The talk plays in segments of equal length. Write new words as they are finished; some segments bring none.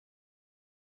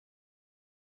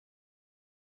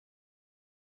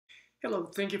Hello,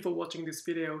 thank you for watching this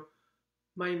video.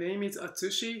 My name is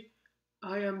Atsushi.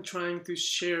 I am trying to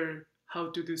share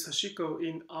how to do sashiko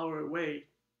in our way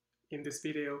in this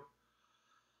video.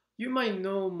 You might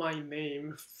know my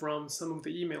name from some of the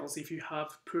emails if you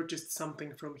have purchased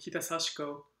something from Hita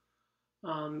Sashiko.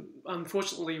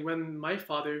 Unfortunately, when my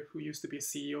father, who used to be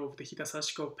CEO of the Hita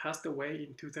Sashiko, passed away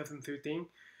in 2013,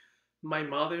 my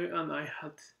mother and I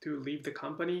had to leave the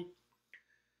company.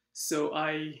 So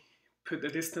I put a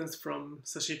distance from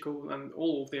Sashiko and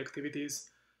all of the activities.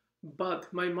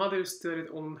 But my mother started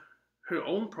on her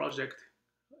own project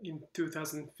in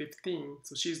 2015,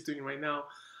 so she's doing right now,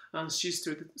 and she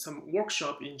started some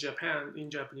workshop in Japan in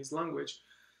Japanese language.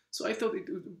 So I thought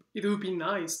it would be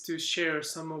nice to share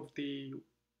some of the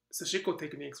Sashiko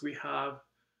techniques we have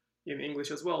in English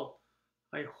as well.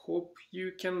 I hope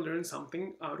you can learn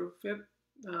something out of it.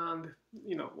 And,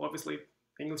 obviously,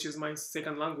 English is my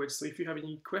second language, so if you have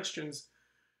any questions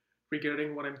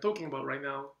regarding what I'm talking about right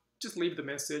now, just leave the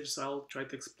message so I'll try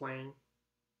to explain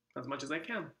as much as I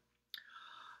can.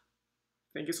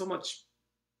 Thank you so much.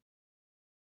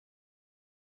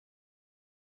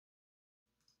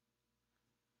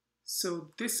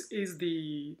 So this is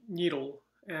the needle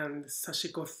and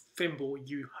Sashiko thimble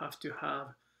you have to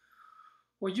have.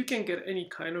 Well, you can get any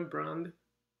kind of brand,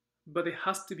 but it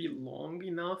has to be long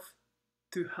enough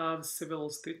to have several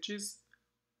stitches.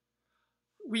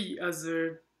 We, as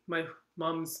my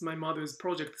mother's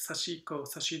project, Sashiko,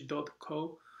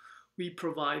 sashi.co, we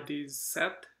provide this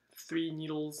set, 3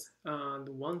 needles and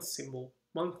one thimble.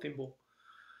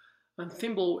 And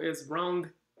thimble is round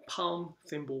palm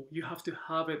thimble. You have to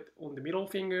have it on the middle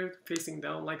finger, facing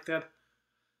down like that.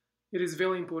 It is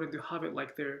very important to have it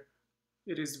like there.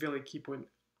 It is very key point.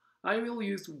 I will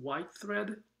use white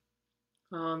thread.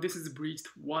 This is bleached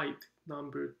white,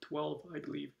 number 12, I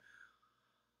believe.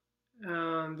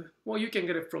 And, well, you can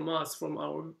get it from us, from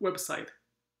our website.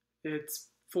 It's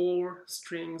 4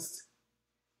 strings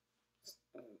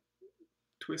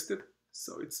twisted,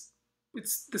 so it's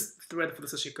this thread for the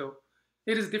Sashiko.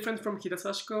 It is different from Hita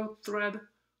Sashiko thread,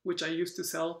 which I used to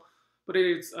sell, but it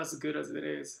is as good as it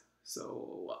is.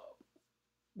 So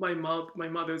my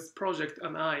mother's project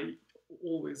and I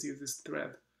always use this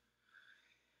thread.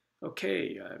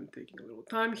 Okay, I'm taking a little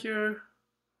time here.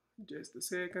 Just a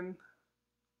second.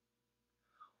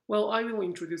 Well, I will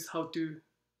introduce how to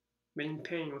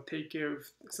maintain or take care of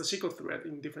Sashiko thread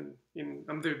in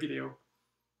another video,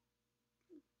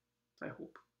 I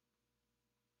hope.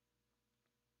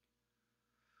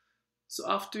 So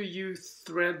after you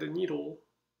thread the needle,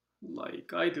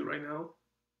 like I do right now,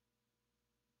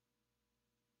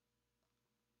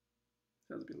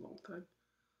 it has been a long time.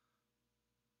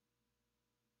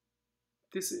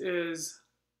 This is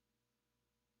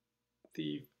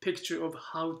the picture of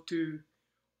how to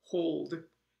hold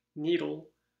needle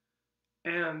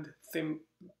and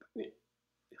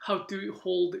how to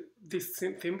hold this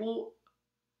thimble.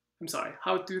 I'm sorry,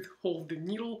 how to hold the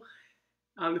needle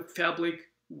and the fabric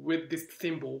with this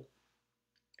thimble.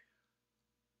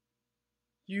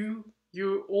 Your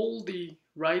all the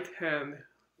right hand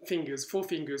fingers, 4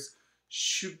 fingers,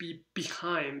 should be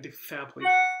behind the fabric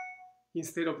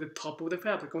instead of the top of the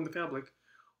fabric, on the fabric.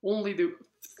 Only the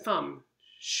thumb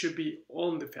should be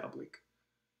on the fabric.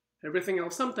 Everything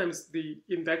else, sometimes the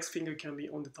index finger can be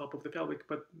on the top of the fabric,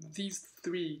 but these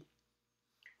 3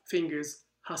 fingers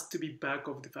has to be back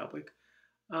of the fabric.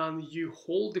 And you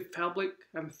hold the fabric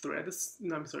and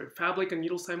fabric and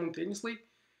needle simultaneously,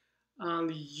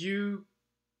 and you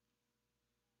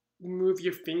move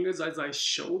your fingers as I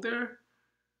show there,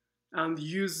 and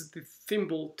use the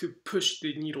thimble to push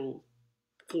the needle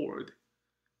forward.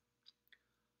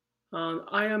 And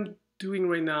I am doing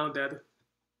right now that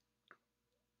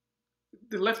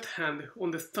the left hand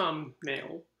on the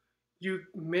thumbnail, you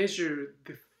measure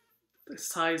the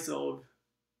size of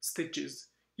stitches.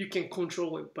 You can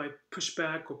control it by push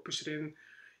back or push it in.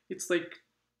 It's like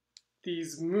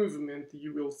these movement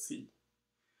you will see.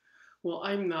 Well,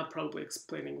 I'm not probably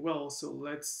explaining well, so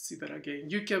let's see that again.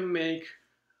 You can make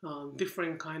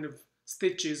different kind of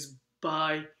stitches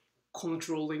by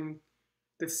controlling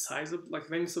the size of, like,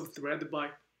 length of thread by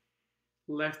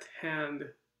left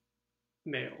hand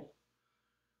nail.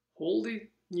 Hold the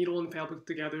needle and fabric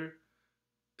together,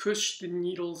 push the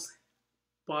needle's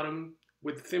bottom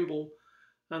with the thimble,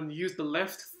 and use the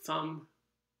left thumb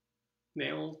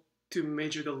nail to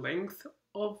measure the length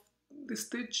of the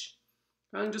stitch,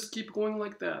 and just keep going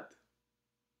like that.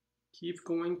 Keep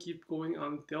going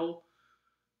until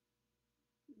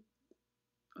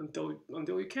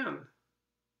you can.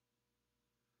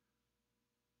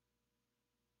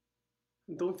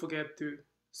 And don't forget to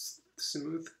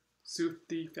smooth soothe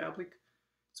the fabric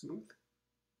smooth.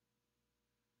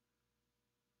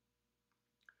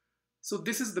 So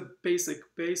this is the basic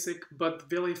but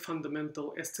very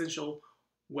fundamental, essential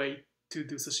way to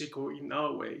do sashiko in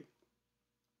our way.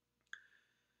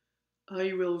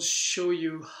 I will show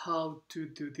you how to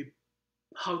do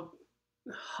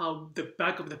how the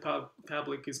back of the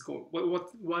fabric is going.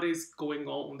 What is going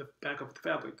on the back of the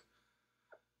fabric?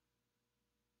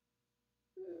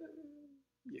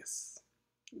 Yes,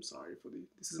 I'm sorry for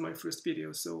this is my first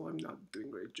video, so I'm not doing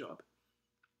a great job.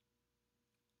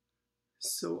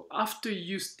 So after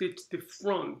you stitch the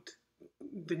front,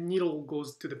 the needle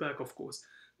goes to the back, of course.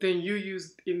 Then you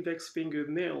use index finger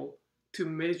nail to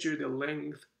measure the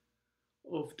length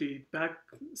of the back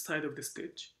side of the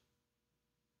stitch.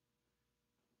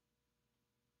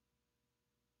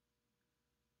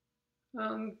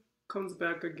 And comes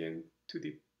back again to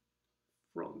the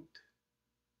front.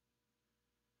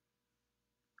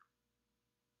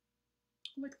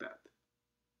 Like that.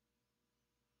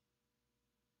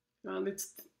 And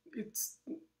it's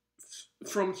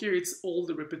from here it's all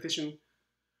the repetition.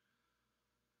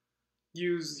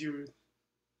 Use your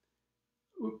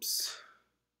oops.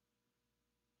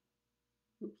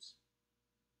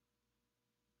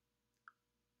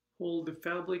 Hold the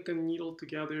fabric and needle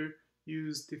together.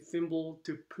 Use the thimble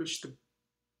to push the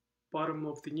bottom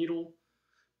of the needle.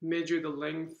 Measure the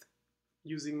length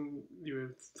using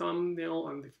your thumbnail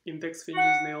and the index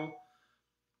finger's nail.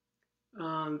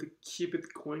 And keep it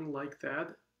going like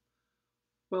that.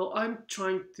 Well, I'm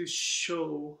trying to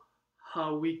show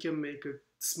how we can make a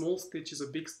small stitches or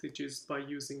big stitches by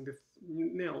using the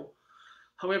nail.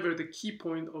 However, the key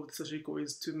point of the sashiko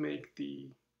is to make the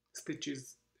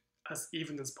stitches as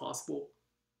even as possible.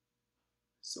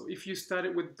 So if you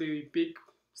started with the big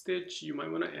stitch, you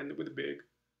might want to end with the big.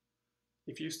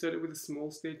 If you started with a small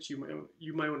stitch, you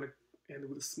might want to end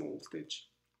with a small stitch.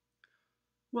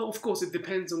 Well, of course, it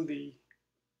depends on the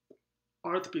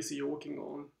art piece you're working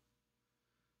on.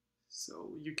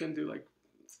 So you can do like,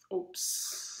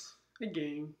 oops,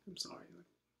 again, I'm sorry.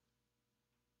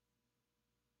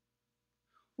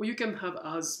 Well, you can have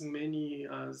as many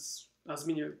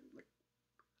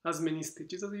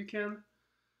stitches as you can.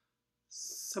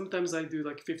 Sometimes I do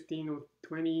like 15 or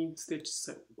 20 stitches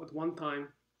at one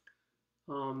time.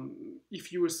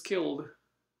 If you were skilled,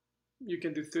 you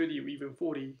can do 30 or even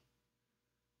 40.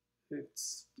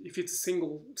 If it's a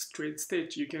single straight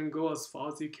stitch, you can go as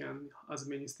far as you can, as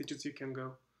many stitches you can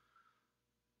go.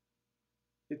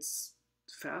 It's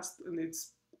fast and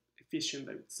it's efficient,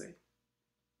 I would say.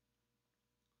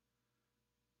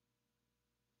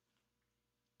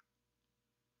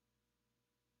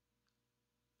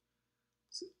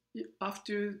 So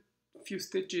after a few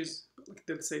stitches, like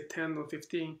let's say 10 or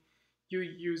 15, you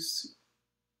use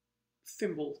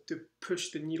thimble to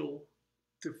push the needle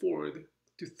forward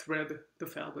to thread the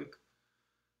fabric.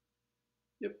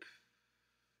 Yep,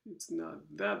 it's not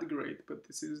that great, but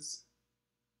this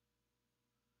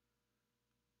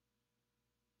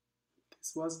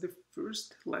was the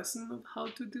first lesson of how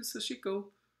to do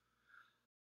sashiko.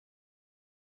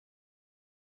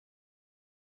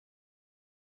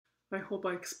 I hope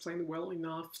I explained well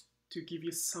enough to give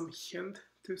you some hint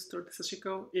to start the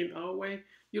sashiko in our way.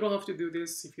 You don't have to do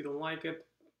this if you don't like it,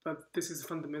 but this is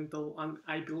fundamental, and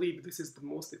I believe this is the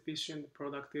most efficient,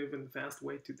 productive, and fast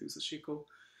way to do sashiko.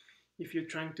 If you're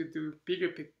trying to do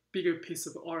bigger piece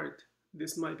of art,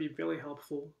 this might be very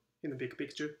helpful in the big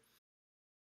picture.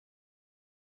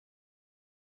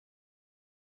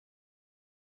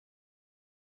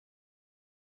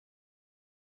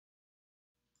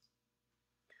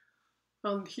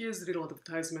 And here's a little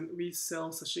advertisement. We sell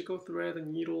sashiko thread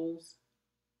and needles,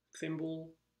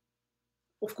 thimble,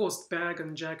 of course bag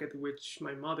and jacket, which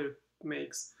my mother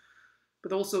makes,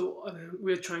 but also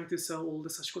we're trying to sell all the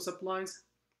sashiko supplies.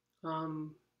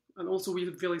 And also we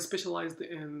really specialized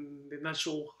in the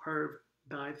natural herb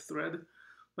dyed thread.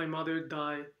 My mother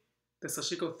dyed the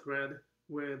sashiko thread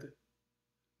with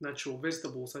natural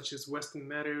vegetables such as western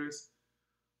medars,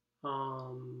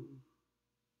 or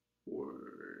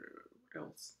what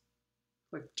else?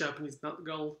 Like Japanese nut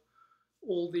gall,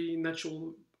 all the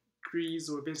natural greens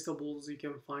or vegetables you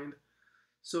can find.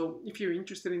 So if you're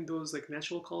interested in those like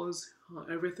natural colors,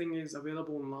 everything is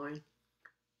available online.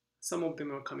 Some of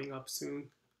them are coming up soon.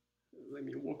 Let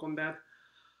me work on that.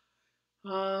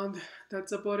 And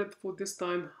that's about it for this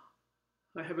time.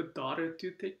 I have a daughter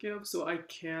to take care of, so I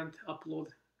can't upload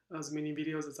as many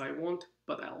videos as I want,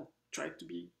 but I'll try to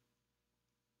be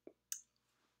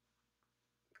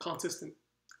consistent.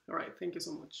 All right, thank you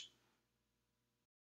so much.